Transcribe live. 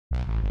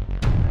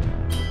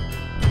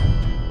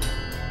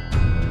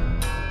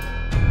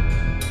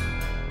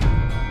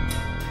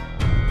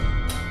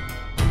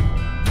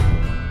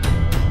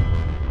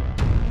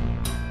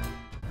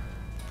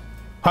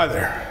Hi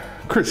there,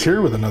 Chris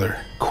here with another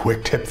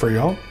quick tip for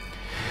y'all.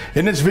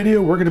 In this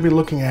video, we're going to be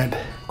looking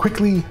at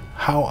quickly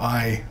how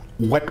I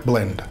wet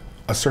blend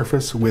a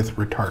surface with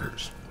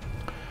retarders.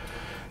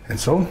 And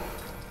so,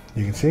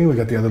 you can see we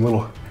got the other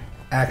little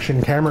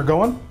action camera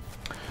going.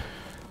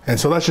 And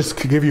so that's just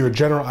to give you a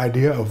general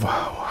idea of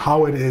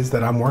how it is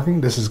that I'm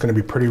working. This is going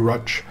to be pretty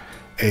much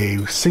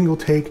a single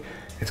take.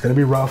 It's going to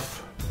be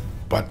rough,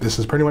 but this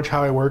is pretty much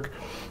how I work.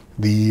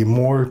 The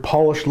more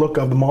polished look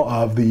of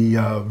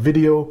the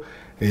video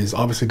is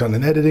obviously done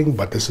in editing,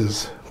 but this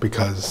is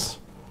because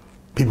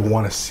people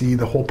want to see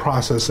the whole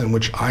process in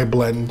which I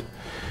blend,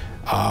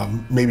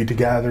 maybe to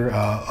gather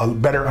a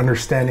better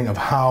understanding of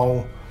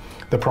how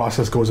the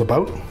process goes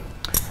about.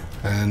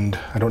 And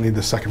I don't need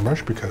the second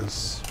brush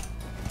because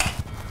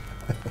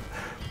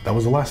that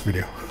was the last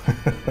video.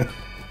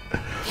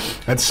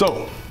 And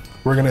so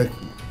we're gonna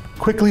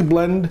quickly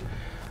blend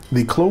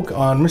the cloak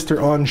on Mr.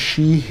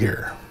 Anshi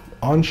here.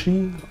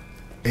 Anshi?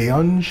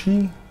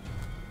 Aonshi?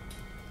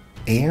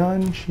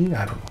 Aonshi?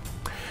 I don't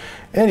know.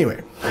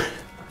 Anyway,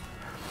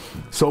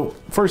 so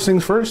first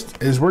things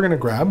first is we're gonna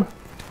grab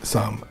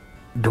some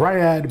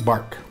dryad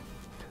bark.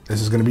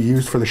 This is gonna be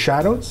used for the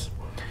shadows.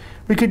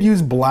 We could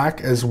use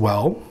black as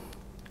well.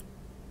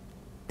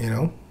 You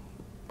know,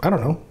 I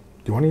don't know. Do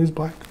you want to use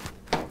black?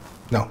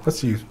 No, let's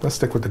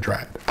stick with the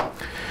dryad.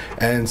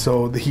 And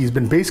so he's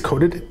been base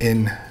coated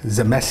in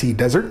Zamesi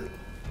Desert.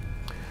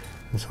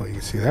 And so you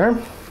can see there.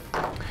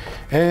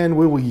 And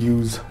we will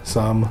use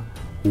some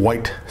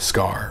white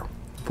scar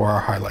for our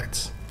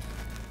highlights.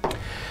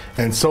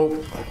 And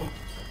so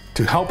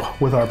to help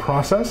with our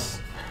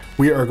process,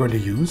 we are going to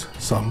use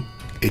some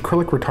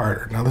acrylic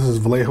retarder. Now this is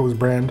Vallejo's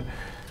brand.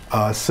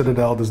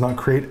 Citadel does not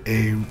create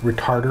a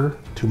retarder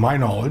to my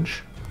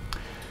knowledge.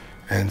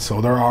 And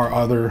so there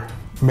are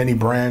many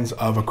brands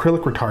of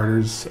acrylic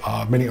retarders,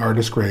 many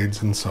artist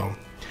grades. And so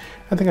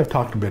I think I've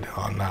talked a bit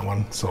on that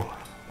one. So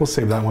we'll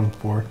save that one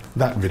for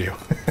that video.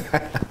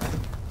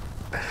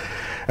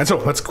 And so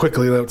let's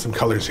quickly lay out some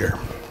colors here.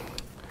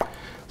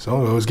 So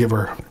we'll always give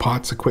our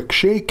pots a quick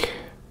shake,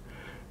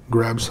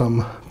 grab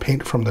some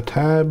paint from the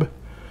tab.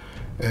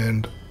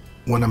 And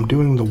when I'm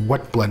doing the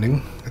wet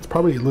blending, it's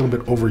probably a little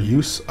bit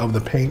overuse of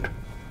the paint,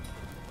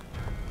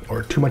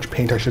 or too much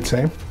paint I should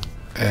say.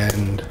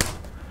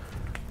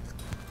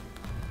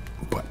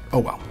 But oh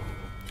well,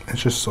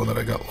 it's just so that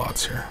I got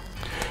lots here.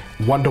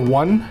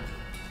 1-to-1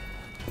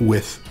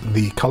 with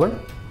the color,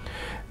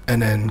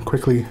 and then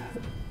quickly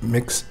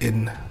mix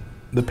in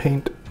the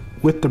paint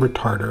with the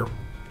retarder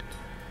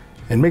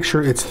and make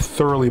sure it's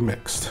thoroughly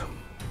mixed.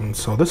 And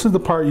so this is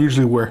the part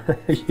usually where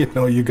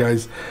you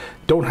guys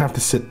don't have to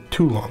sit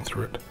too long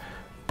through it,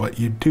 but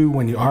you do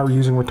when you are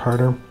using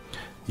retarder.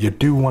 You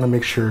do want to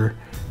make sure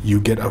you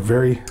get a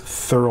very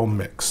thorough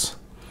mix,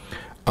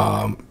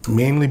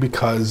 mainly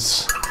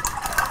because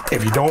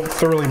if you don't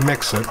thoroughly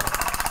mix it,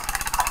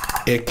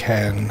 it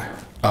can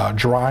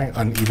dry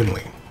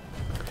unevenly.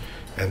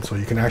 And so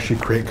you can actually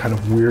create kind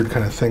of weird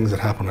kind of things that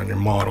happen on your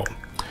model.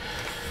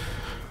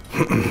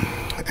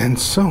 And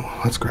so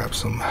let's grab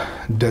some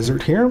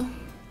desert here.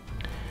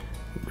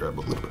 Grab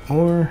a little bit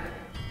more.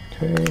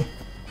 Okay.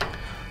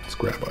 Let's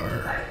grab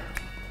our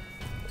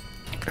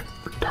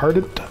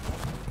retardant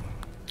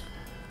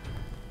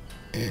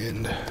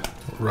and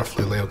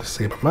roughly lay out the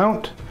same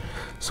amount.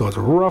 So it's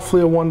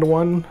roughly a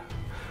 1-to-1.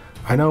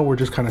 I know we're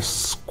just kind of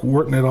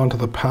squirting it onto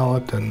the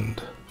palette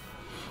and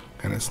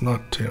it's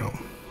not,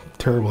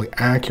 terribly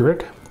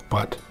accurate,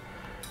 but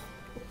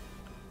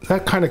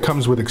that kind of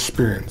comes with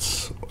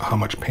experience, how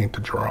much paint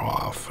to draw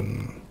off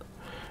and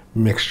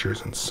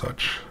mixtures and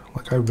such.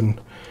 Like I've been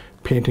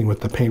painting with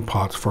the paint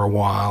pots for a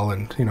while,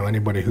 and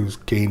anybody who's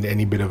gained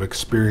any bit of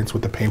experience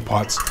with the paint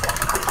pots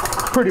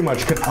pretty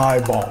much can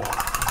eyeball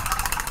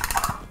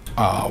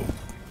how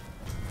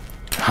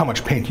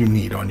much paint you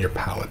need on your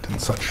palette and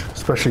such,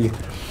 especially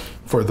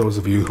for those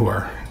of you who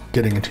are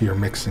getting into your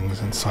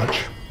mixings and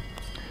such.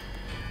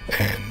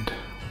 And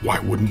why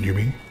wouldn't you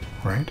be,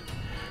 right?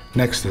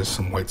 Next is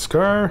some white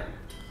scar.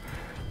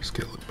 Just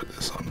get a little bit of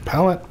this on the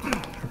palette. There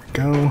we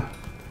go.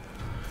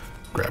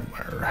 Grab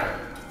our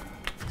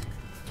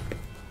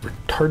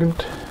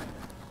retardant.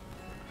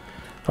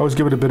 I always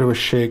give it a bit of a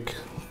shake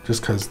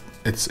just because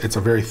it's a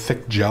very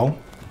thick gel.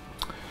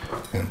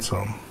 And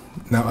so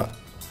now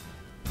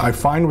I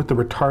find with the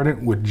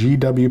retardant with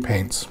GW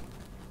paints,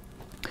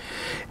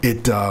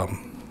 it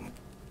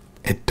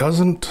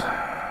doesn't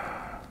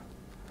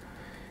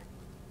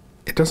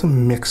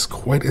mix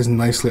quite as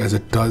nicely as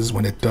it does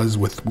when it does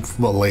with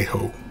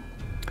Vallejo.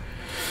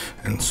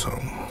 And so,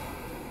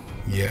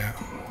 yeah,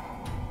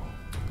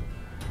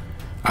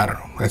 I don't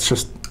know. It's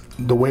just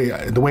the way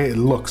it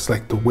looks,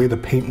 like the way the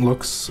paint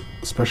looks,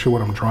 especially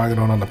when I'm drawing it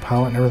on the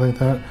palette and everything like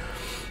that.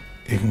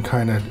 You can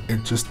kind of,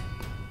 it just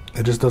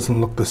doesn't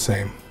look the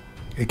same.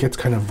 It gets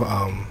kind of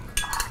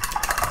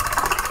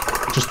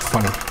just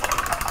funny.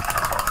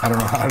 I don't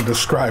know how to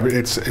describe it.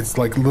 It's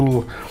like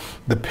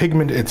the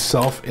pigment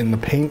itself in the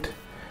paint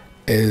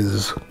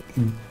is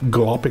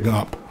glopping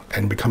up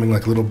and becoming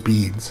like little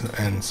beads,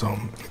 and so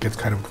it gets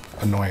kind of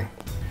annoying.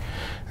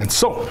 And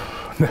so,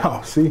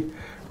 now, see,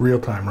 real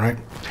time, right?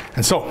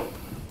 And so,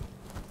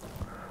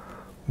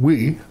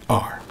 we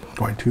are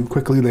going to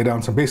quickly lay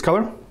down some base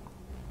color.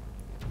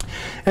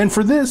 And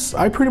for this,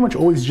 I pretty much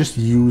always just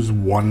use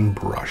one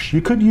brush.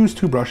 You could use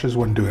two brushes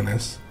when doing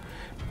this.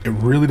 It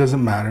really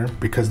doesn't matter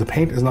because the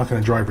paint is not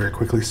going to dry very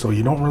quickly, so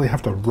you don't really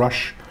have to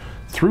rush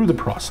through the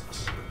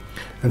process.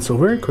 And so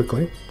very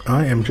quickly,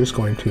 I am just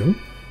going to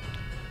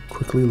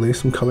quickly lay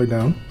some color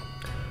down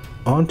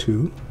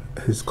onto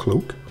his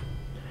cloak.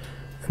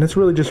 And it's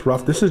really just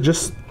rough. This is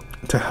just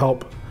to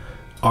help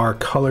our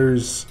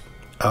colors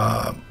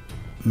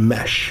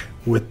mesh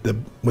with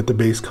the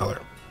base color.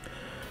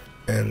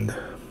 And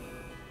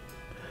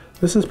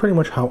this is pretty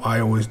much how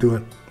I always do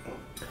it.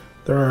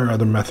 There are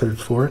other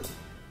methods for it,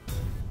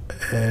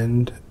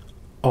 and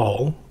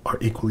all are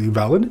equally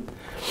valid.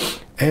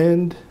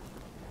 And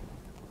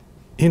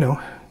you know,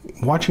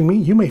 watching me,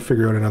 you may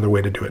figure out another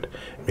way to do it.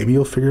 Maybe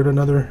you'll figure out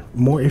another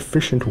more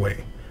efficient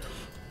way.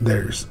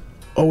 There's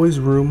always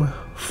room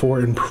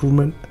for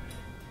improvement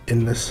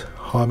in this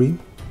hobby.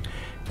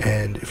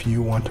 And if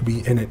you want to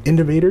be an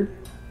innovator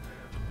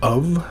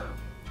of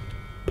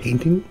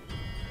painting,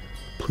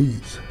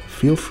 please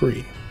feel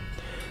free.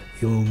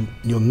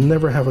 You'll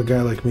never have a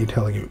guy like me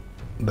telling you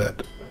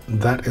that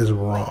that is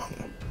wrong.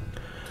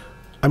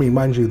 I mean,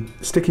 mind you,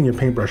 sticking your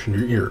paintbrush in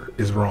your ear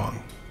is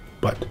wrong,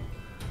 but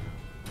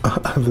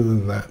other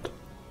than that,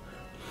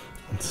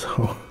 and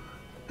so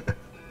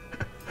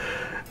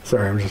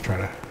sorry, I'm just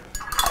trying to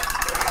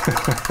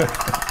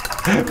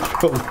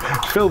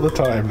fill the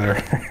time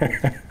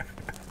there.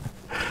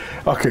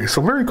 Okay,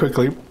 so very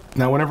quickly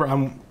now, whenever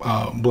I'm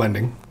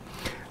blending,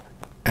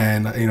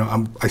 and you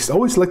know, I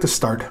always like to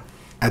start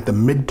at the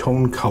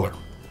mid-tone color,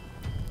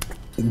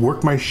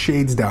 work my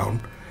shades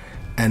down,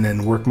 and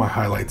then work my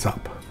highlights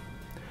up.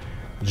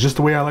 Just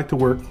the way I like to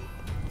work.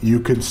 You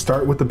could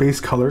start with the base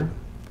color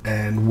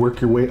and work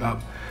your way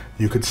up.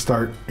 You could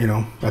start, you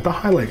know, at the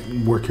highlight,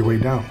 work your way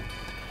down.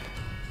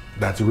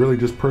 That's really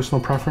just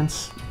personal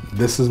preference.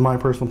 This is my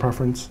personal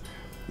preference.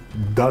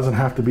 Doesn't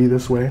have to be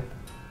this way.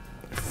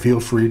 Feel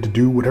free to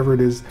do whatever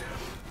it is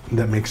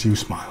that makes you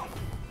smile.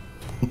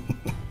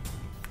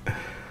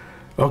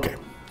 Okay,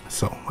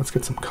 so let's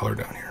get some color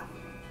down here.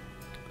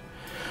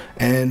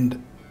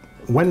 And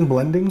when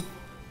blending,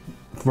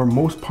 for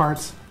most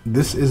parts,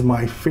 this is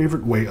my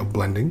favorite way of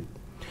blending.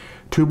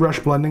 Two brush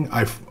blending,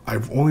 I've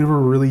only ever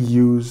really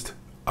used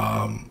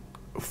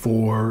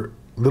for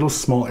little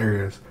small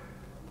areas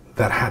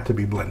that had to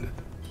be blended.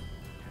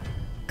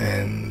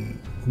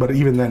 But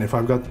even then, if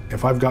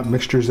I've got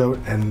mixtures out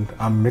and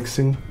I'm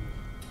mixing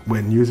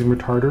when using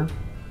retarder,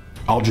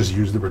 I'll just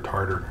use the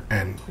retarder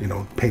and, you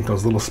know, paint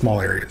those little small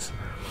areas.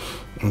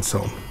 And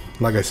so,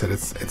 like I said,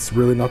 it's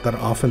really not that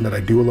often that I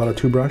do a lot of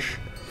two brush,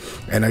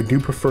 and I do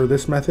prefer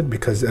this method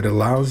because it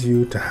allows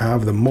you to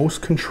have the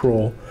most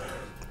control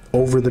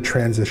over the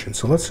transition.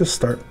 So let's just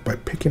start by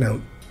picking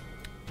out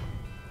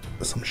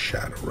some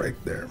shadow right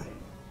there.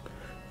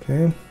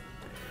 Okay,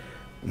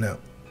 now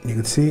you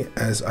can see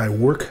as I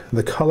work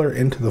the color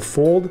into the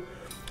fold,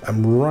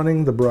 I'm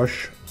running the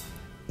brush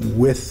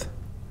with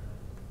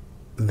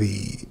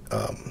the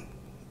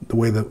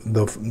way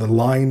the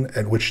line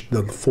at which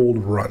the fold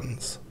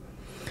runs.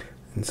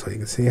 And so you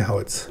can see how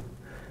it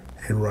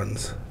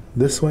runs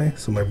this way,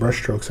 so my brush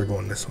strokes are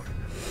going this way.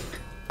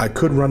 I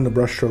could run the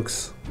brush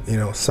strokes, you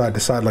know, side to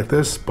side like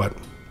this, but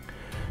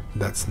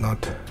that's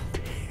not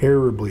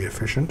terribly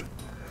efficient,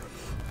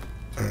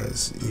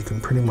 as you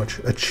can pretty much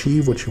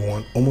achieve what you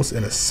want almost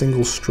in a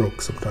single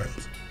stroke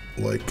sometimes,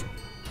 like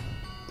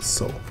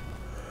so.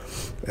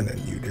 And then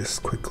you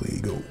just quickly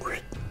go.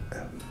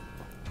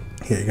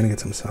 Yeah, you're gonna get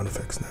some sound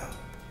effects now.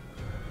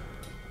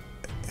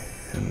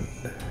 And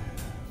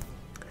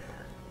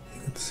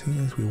you can see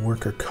as we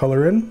work our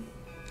color in,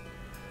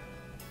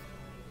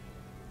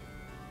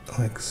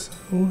 like so.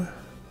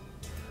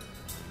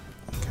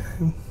 Okay.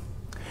 And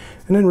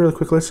then really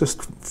quick, let's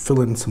just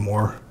fill in some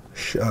more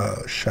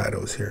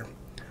shadows here.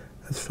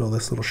 Let's fill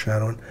this little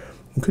shadow in.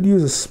 You could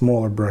use a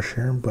smaller brush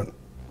here, but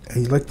I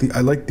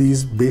like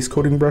these base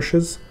coating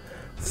brushes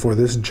for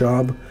this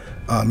job,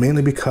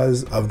 mainly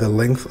because of the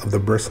length of the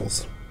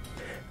bristles.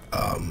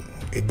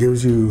 It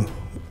gives you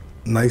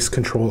nice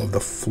control of the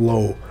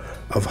flow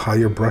of how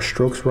your brush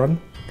strokes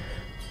run,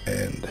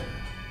 and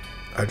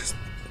I just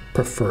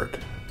prefer it.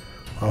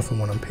 Often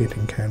when I'm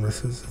painting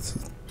canvases,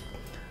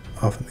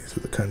 often these are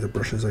the kinds of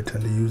brushes I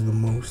tend to use the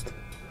most.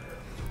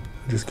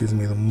 It just gives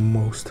me the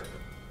most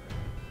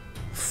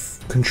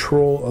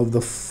control of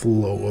the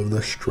flow of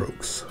the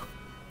strokes.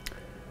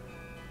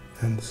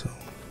 And so,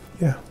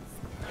 yeah.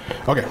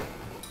 Okay,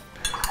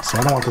 so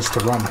I don't want this to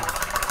run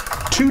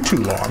too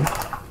long.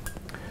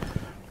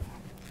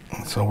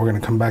 So we're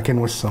gonna come back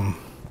in with some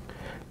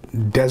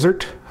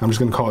desert. I'm just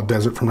gonna call it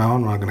desert from now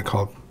on. I'm not gonna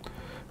call it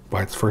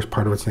by its first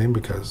part of its name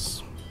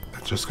because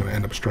that's just gonna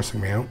end up stressing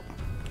me out.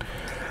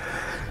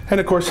 And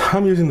of course,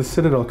 I'm using the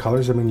Citadel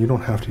colors. I mean, you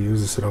don't have to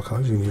use the Citadel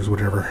colors. You can use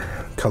whatever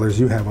colors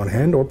you have on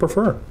hand or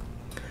prefer.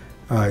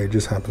 I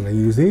just happen to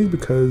use these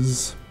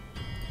because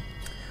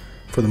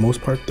for the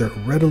most part, they're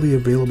readily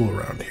available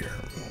around here,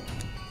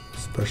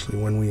 especially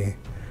when we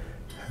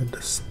had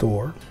to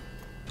store.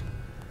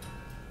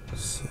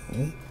 So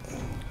you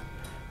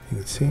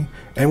can see,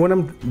 and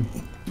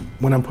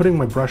when I'm putting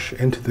my brush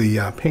into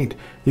the paint,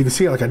 you can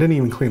see like I didn't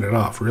even clean it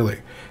off really,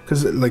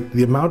 because like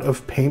the amount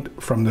of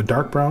paint from the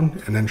dark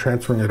brown and then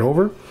transferring it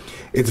over,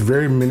 it's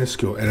very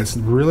minuscule, and it's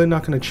really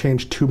not going to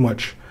change too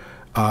much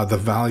the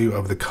value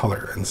of the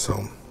color. And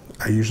so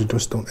I usually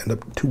just don't end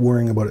up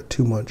worrying about it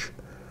too much.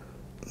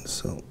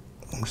 So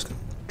I'm just going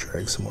to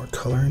drag some more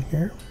color in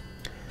here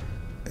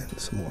and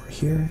some more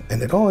here,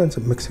 and it all ends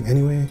up mixing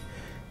anyway.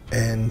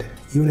 And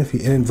even if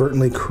you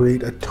inadvertently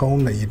create a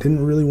tone that you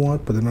didn't really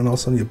want, but then all of a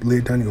sudden you lay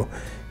it down and you go,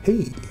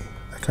 hey,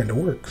 that kind of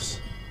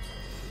works.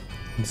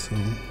 And so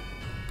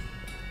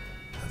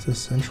that's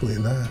essentially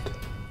that.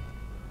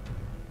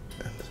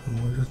 And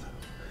so we're just,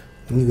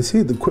 and you can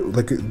see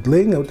like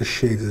laying out the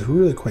shades is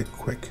really quite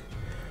quick.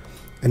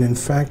 And in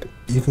fact,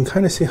 you can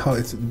kind of see how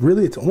it's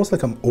almost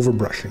like I'm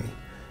overbrushing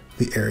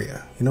the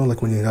area. You know,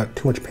 like when you got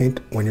too much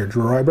paint when you're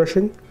dry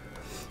brushing,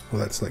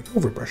 well, that's like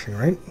overbrushing,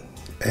 right?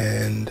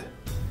 And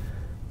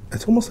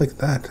it's almost like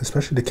that,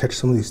 especially to catch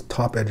some of these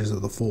top edges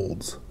of the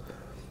folds.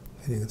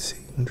 And you can see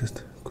I'm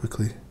just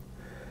quickly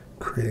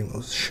creating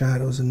those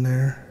shadows in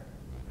there.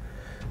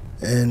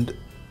 And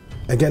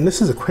again,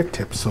 this is a quick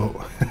tip,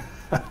 so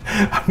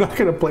I'm not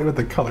gonna play with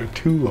the color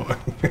too long.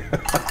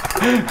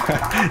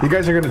 You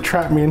guys are gonna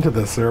trap me into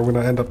this, or we're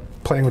gonna end up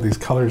playing with these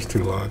colors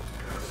too long.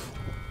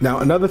 Now,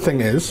 another thing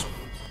is,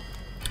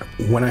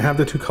 when I have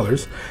the two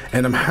colors,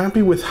 and I'm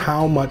happy with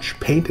how much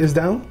paint is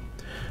down,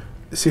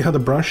 see how the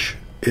brush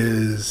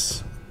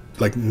is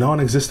like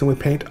non-existent with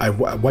paint? I've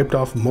wiped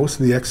off most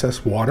of the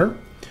excess water.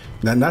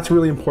 And that's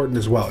really important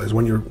as well, is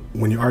when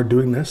you are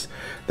doing this,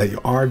 that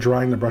you are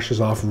drying the brushes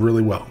off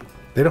really well.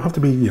 They don't have to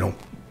be, you know,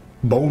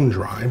 bone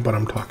dry, but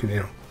I'm talking,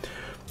 you know,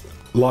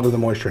 a lot of the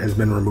moisture has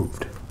been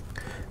removed.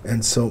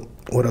 And so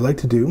what I like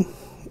to do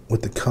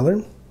with the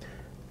color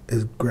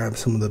is grab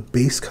some of the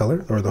base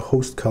color or the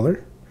host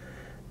color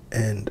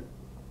and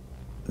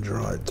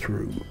draw it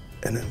through,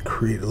 and then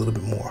create a little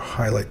bit more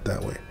highlight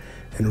that way.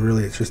 And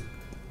really it's just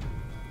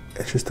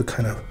to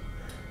kind of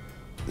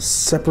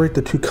separate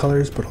the two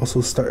colors, but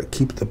also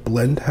keep the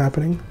blend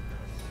happening.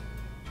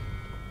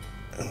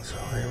 And so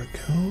there we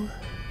go.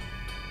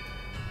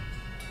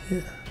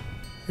 Yeah,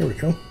 here we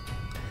go.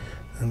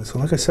 And so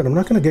like I said, I'm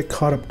not going to get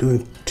caught up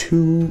doing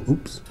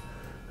oops,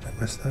 I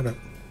messed that up.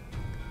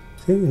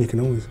 See, and you can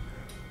always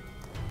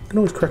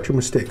correct your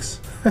mistakes.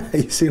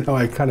 You see how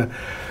I kind of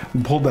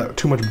pulled that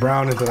too much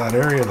brown into that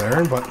area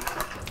there,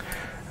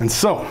 and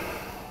so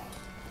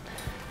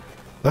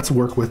let's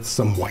work with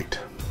some white.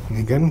 And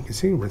again, you can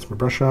see, rinse my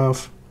brush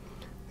off.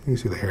 You can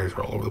see the hairs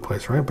are all over the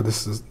place, right? But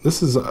this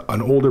is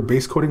an older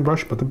base coating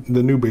brush, but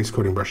the new base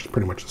coating brush is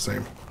pretty much the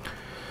same.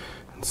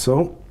 And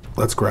so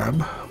let's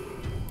grab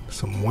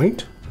some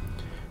white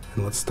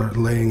and let's start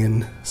laying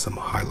in some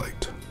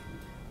highlight.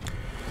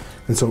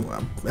 And so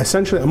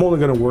essentially I'm only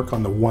going to work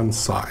on the one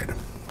side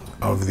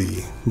of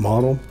the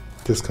model,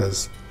 just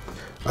because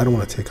I don't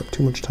want to take up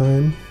too much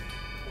time.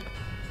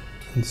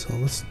 And so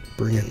let's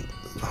bring in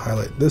the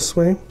highlight this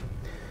way.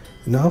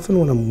 And often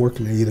when I'm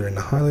working either in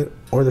the highlight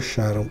or the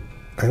shadow,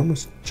 I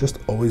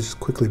always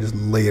quickly just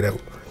lay it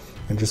out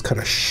and just kind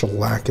of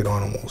shellac it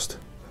on almost.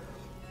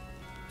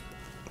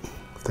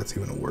 If that's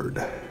even a word.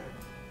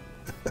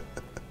 And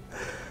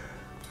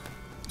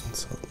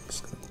so I'm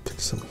just going to pick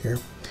some here.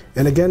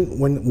 And again,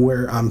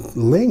 where I'm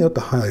laying out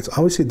the highlights,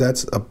 obviously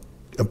that's a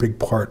big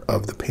part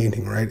of the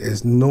painting, right?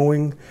 Is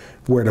knowing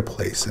where to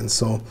place. And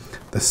so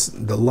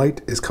the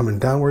light is coming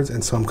downwards,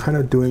 and so I'm kind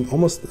of doing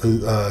almost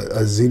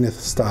a zenith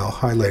style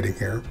highlighting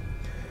here.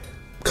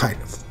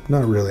 Kind of.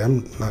 Not really.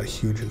 I'm not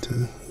huge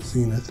into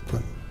zenith,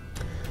 but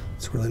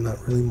it's really not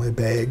really my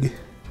bag.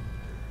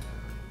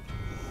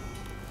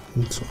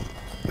 And so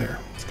there.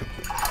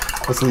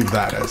 Let's leave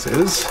that as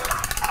is.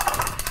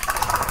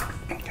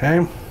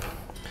 Okay.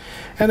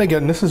 And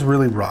again, this is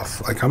really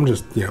rough. Like I'm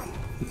just, you know,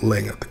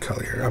 laying out the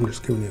color here. I'm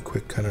just giving you a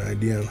quick kind of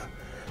idea on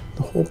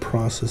the whole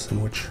process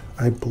in which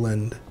I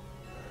blend.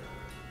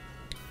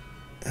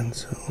 And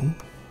so,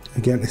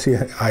 again, you see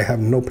I have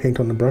no paint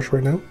on the brush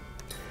right now.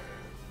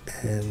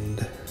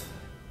 And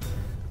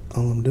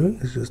all I'm doing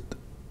is just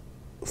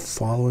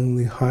following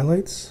the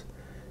highlights,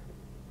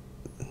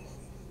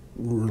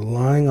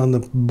 relying on the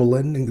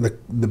blending,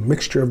 the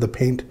mixture of the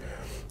paint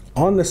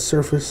on the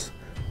surface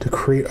to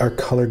create our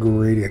color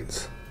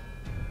gradients.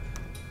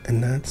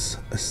 And that's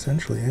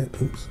essentially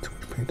it. Oops, too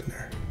much paint in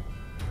there.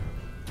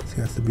 See,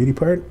 that's the beauty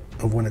part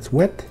of when it's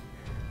wet.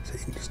 So you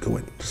can just go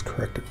in and just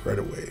correct it right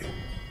away.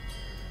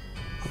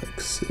 Like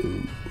so.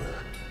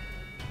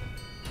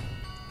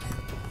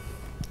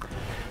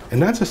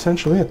 And that's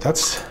essentially it.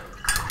 That's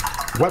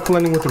wet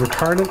blending with the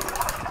retardant.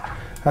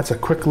 That's a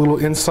quick little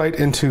insight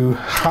into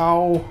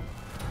how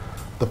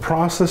the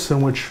process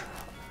in which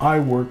I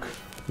work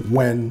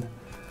when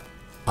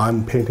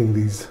I'm painting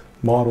these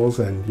models,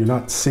 and you're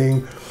not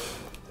seeing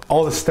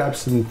all the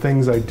steps and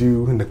things I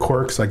do and the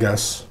quirks, I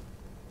guess.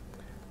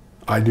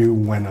 I do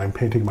when I'm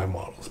painting my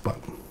models, but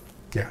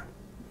yeah.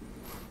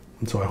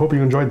 And so I hope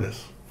you enjoyed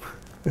this.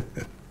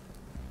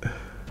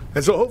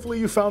 And so hopefully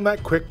you found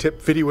that quick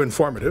tip video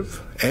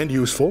informative and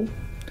useful.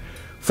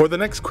 For the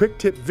next quick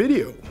tip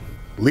video,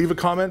 leave a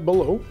comment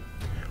below,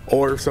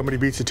 or if somebody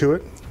beats you to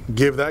it,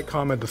 give that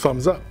comment a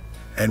thumbs up.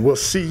 And we'll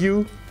see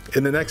you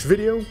in the next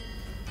video.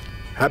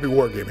 Happy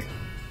wargaming.